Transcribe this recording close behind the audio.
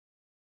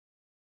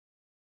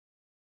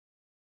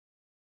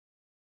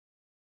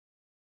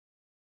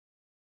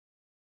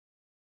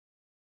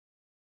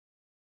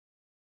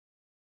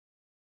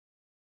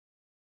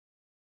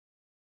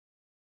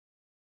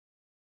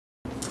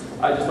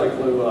I'd just like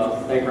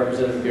to thank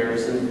Representative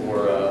Garrison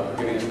for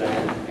giving us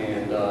that,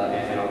 and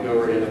I'll go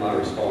right into my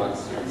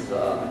response. It's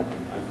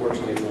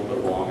unfortunately a little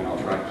bit long, and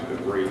I'll try to keep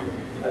it brief.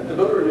 The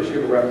voter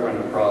initiative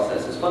referendum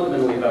process is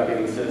fundamentally about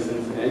giving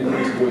citizens an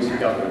increased voice in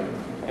government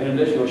and an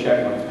additional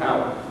check on its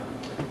power.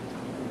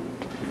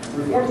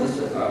 Reforms,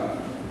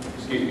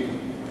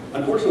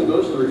 unfortunately,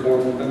 most of the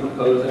reforms that have been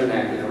proposed and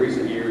enacted in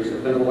recent years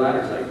have been of the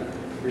latter type,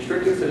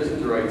 restricting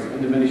citizens' rights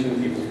and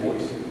diminishing the people's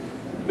voice.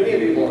 Many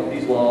of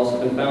these laws have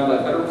been found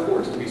by federal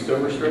courts to be so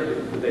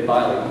restrictive that they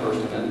violate the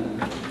First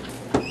Amendment.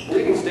 The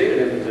leading stated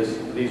impetus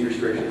of these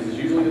restrictions is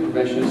usually the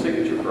prevention of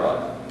signature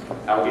fraud.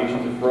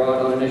 Allegations of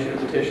fraud on initiative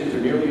petitions are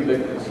nearly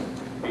ubiquitous,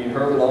 being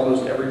heard with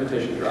almost every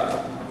petition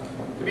drive.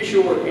 To be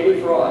sure,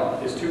 any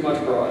fraud is too much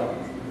fraud,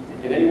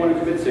 and anyone who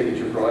commits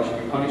signature fraud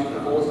should be punished to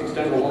the fullest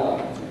extent of the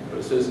law. But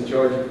a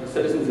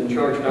Citizens in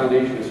Charge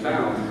Foundation has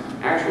found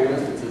actual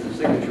instances of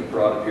signature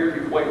fraud appear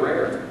to be quite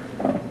rare.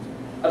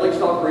 I'd like to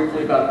talk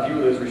briefly about a few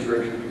of those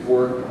restrictions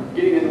before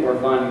getting into our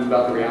findings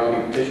about the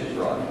reality of petition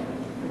fraud.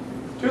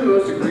 Two of the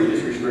most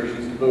egregious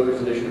restrictions to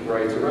voters' initiative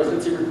rights are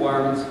residency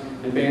requirements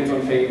and bans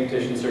on paying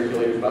petition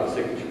circulators by the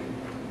signature.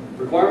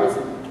 Requirements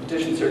that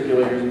petition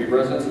circulators be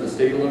residents of the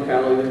state or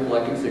locality they're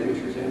collecting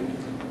signatures in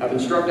have been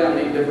struck down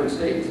in 8 different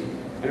states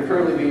and are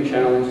currently being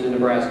challenged in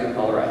Nebraska and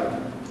Colorado.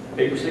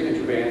 Paper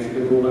signature bans have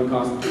been ruled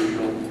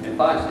unconstitutional in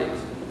 5 states.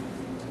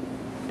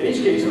 In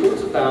each case,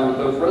 courts have found that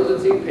both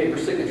residency and paper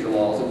signature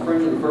laws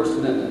infringe on the First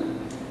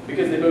Amendment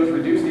because they both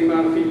reduce the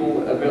amount of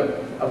people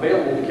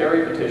available to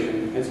carry a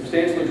petition and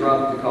substantially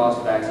drop the cost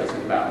of accessing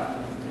the ballot.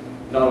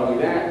 Not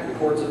only that, the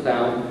courts have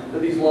found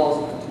that these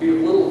laws to be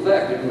of little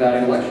effect in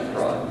combating election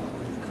fraud.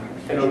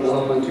 In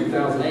Oklahoma in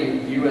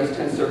 2008, the U.S.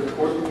 10th Circuit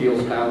Court of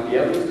Appeals found the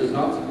evidence does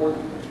not support,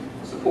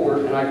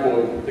 and I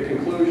quote, the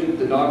conclusion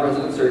that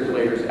non-resident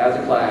circulators as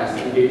a class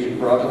engage in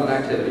fraudulent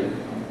activity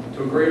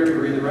to a greater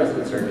degree than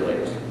resident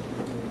circulators.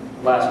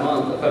 Last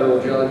month, a federal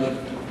judge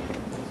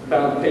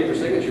found that paper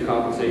signature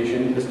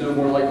compensation is no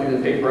more likely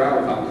than paper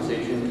hour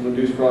compensation to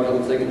induce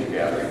fraudulent signature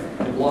gathering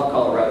and blocked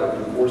Colorado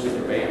from enforcing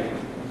their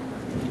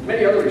ban.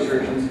 Many other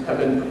restrictions have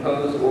been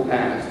proposed or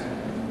passed,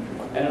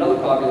 and another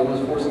popular one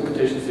is forcing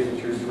petition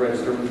signatures to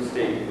register with the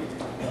state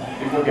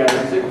before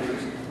gathering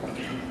signatures.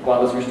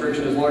 While this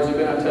restriction has largely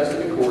been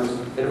untested in courts,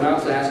 it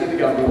amounts to asking the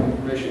government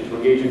for permission to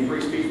engage in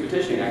free speech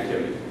petitioning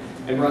activity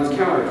and runs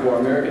counter to our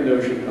American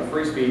notion of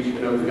free speech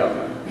and open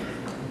government.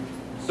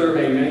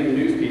 Surveying many of the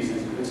news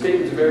pieces and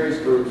statements of various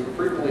groups that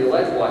frequently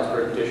allege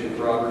widespread petition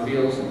fraud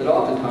reveals that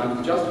oftentimes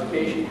the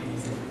justification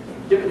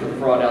given for the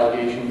fraud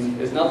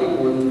allegations is nothing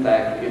more than the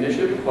fact that the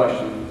initiative in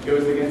question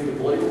goes against the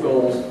political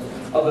goals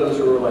of those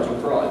who are alleging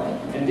fraud.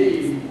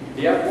 Indeed,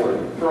 the F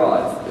word,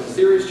 fraud, is a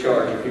serious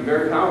charge that can be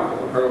very powerful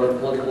when hurled at a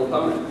political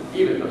opponent,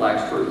 even if it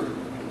lacks truth.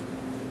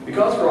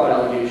 Because fraud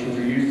allegations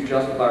are used to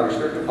justify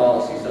restrictive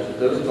policies such as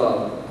those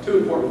above, 2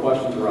 important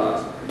questions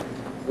arise.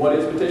 What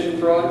is petition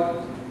fraud?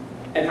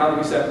 And how do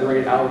we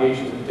separate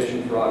allegations of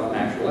petition fraud from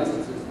actual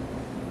instances?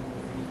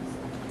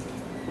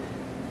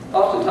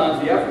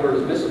 Oftentimes, the F word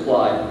is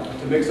misapplied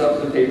to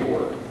mix-ups in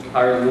paperwork,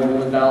 higher than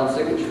normal invalid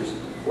signatures,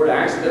 or to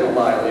accidental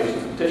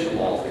violations of petition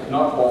laws that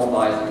cannot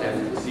qualify as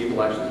attempts to deceive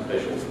elections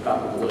officials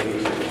about the validity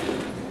of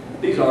signatures.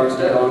 These are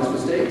instead honest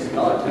mistakes,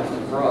 not attempts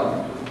at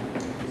fraud.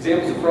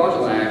 Examples of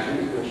fraudulent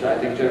actions, which I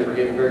think Jennifer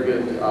gave a very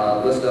good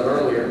list of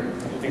earlier,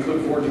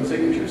 include forging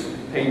signatures,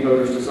 paying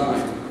voters to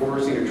sign,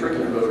 coercing or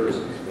tricking voters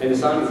into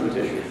signing the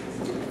petition.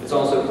 It's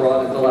also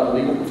fraud to fill out a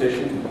legal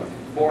petition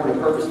formed in a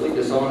purposely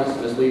dishonest,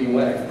 misleading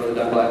way, whether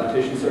done by a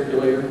petition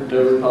circulator,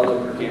 notary public,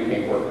 or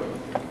campaign worker.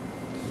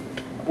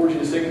 Forging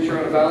a signature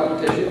on a valid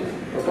petition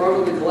or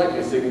fraudulently collecting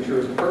a signature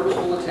is a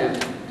purposeful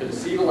attempt to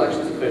deceive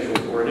elections officials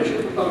or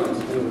initiative proponents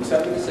into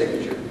accepting the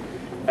signature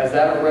as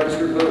that of a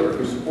registered voter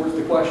who supports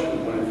the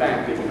question when in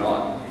fact they do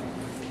not.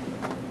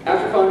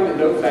 After finding that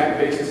no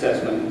fact-based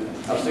assessment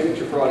of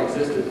signature fraud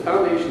existed, the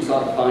Foundation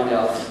sought to find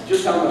out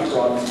just how much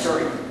fraud was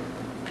occurring.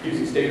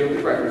 Using state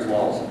open records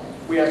laws,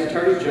 we asked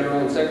attorneys general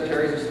and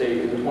secretaries of state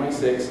in the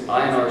 26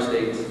 INR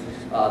states,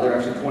 there are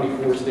actually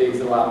 24 states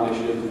that allow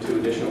initiative and 2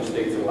 additional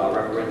states that allow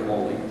referendum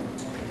only,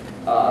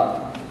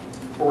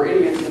 for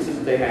any instances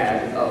that they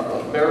had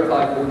of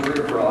verified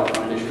forgery or fraud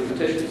on initiative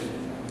petitions.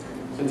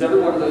 Since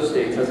every one of those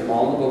states has a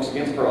law in the books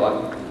against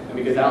fraud, and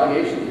because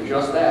allegations are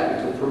just that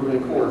until proven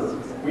in court,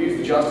 we use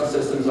the justice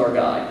system as our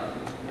guide,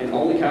 and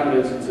only counted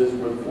instances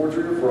where the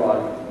forgery or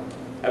fraud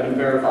have been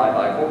verified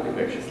by a court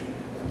conviction.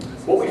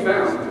 What we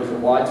found was a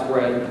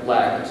widespread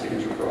lack of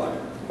signature fraud.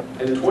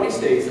 In the 20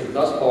 states that have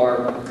thus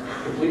far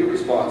completed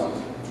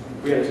responses,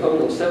 we had a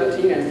total of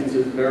 17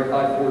 instances of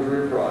verified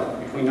forgery or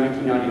fraud between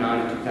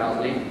 1999 and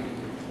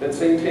 2008. That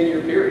same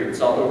 10-year period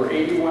saw over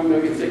 81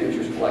 million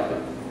signatures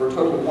collected, for a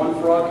total of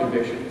 1 fraud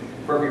conviction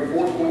for every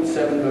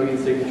 4.7 million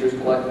signatures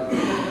collected.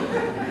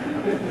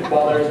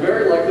 While there is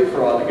very likely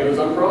fraud that goes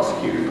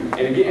unprosecuted,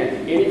 and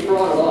again, any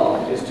fraud at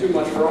all is too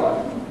much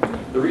fraud,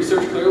 the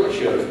research clearly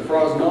shows that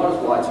fraud is not as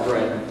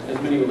widespread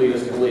as many would lead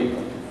us to believe.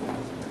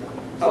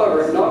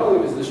 However, not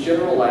only does this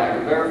general lack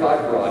of verified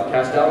fraud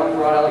cast doubt on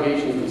fraud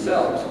allegations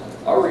themselves,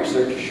 our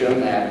research has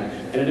shown that,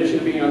 in addition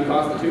to being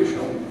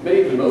unconstitutional,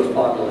 many of the most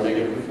popular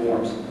negative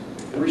reforms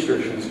and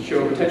restrictions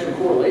show a potential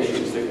correlation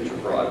with signature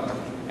fraud,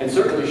 and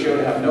certainly show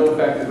to have no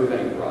effect in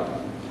preventing fraud.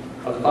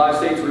 Of the 5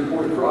 states with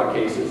reported fraud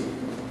cases,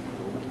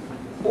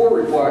 4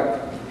 require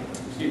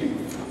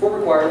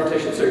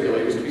petition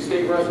circulators to be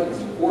state residents,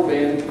 1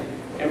 banned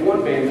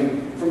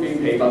them from being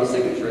paid by the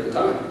signature at the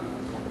time.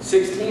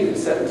 16 of the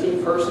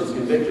 17 persons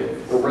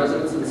convicted were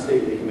residents of the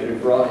state they committed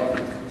fraud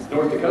in.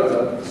 North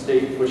Dakota, the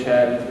state which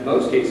had the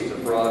most cases of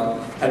fraud,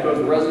 had both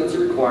a residency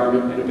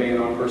requirement and a ban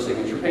on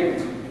per-signature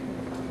payments.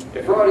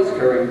 If fraud is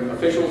occurring,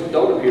 officials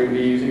don't appear to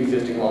be using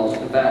existing laws to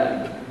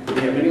combat it. And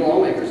yet many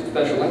lawmakers and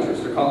special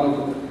interests are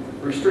calling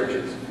for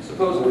restrictions,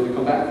 supposedly to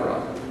combat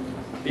fraud.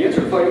 The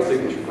answer to fighting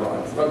signature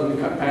fraud, rather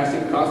than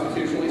passing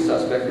constitutionally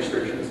suspect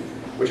restrictions,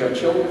 which have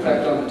chilling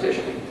effect on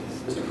petitioning,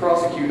 is to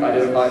prosecute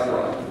identified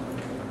fraud.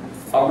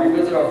 I'll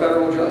revisit our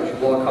federal judge who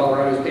blocked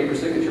Colorado's paper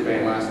signature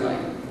ban last night.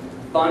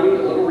 Finding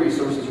that little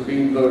resources were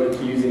being devoted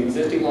to using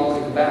existing laws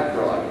to combat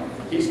fraud,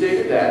 he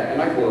stated that,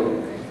 and I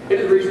quote,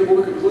 "It is reasonable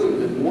to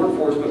conclude that more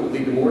enforcement will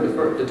lead to more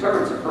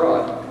deterrence of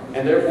fraud,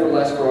 and therefore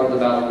less fraud in the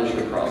ballot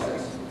initiative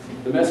process."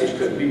 The message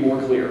couldn't be more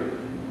clear.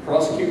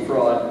 Prosecute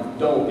fraud,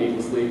 don't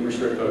needlessly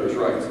restrict voters'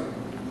 rights.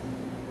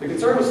 The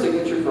concern with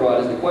signature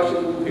fraud is that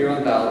questions will appear on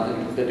the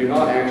ballot that do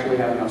not actually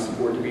have enough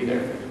support to be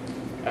there.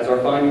 As our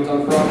findings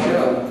on fraud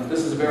show,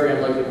 this is a very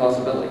unlikely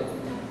possibility.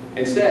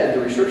 Instead,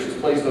 the restrictions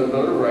placed on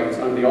voter rights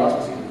under the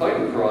auspices of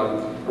fighting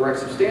fraud erect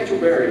substantial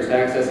barriers to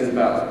accessing the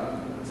ballot.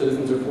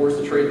 Citizens are forced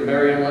to trade the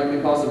very unlikely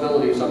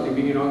possibility of something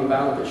being on the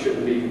ballot that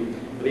shouldn't be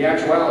for the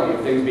actuality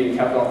of things being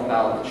kept off the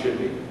ballot that should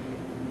be.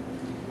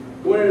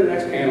 Going into the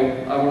next panel,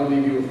 I want to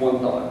leave you with one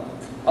thought.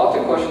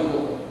 Often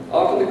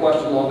the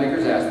question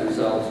lawmakers ask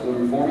themselves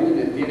when reforming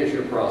the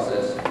initiative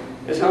process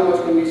is how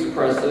much can we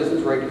suppress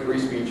citizens' right to free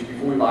speech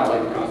before we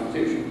violate the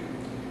Constitution?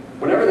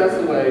 Whenever that's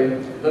the way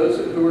those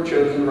who are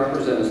chosen to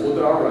represent us look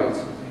at our rights,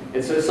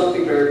 it says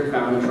something very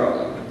profound and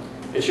troubling.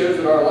 It shows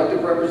that our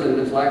elected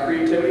representatives lack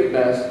creativity at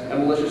best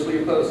and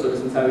maliciously oppose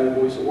citizens having a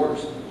voice at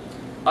worst.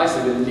 I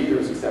submit that neither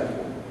is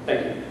acceptable.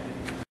 Thank you.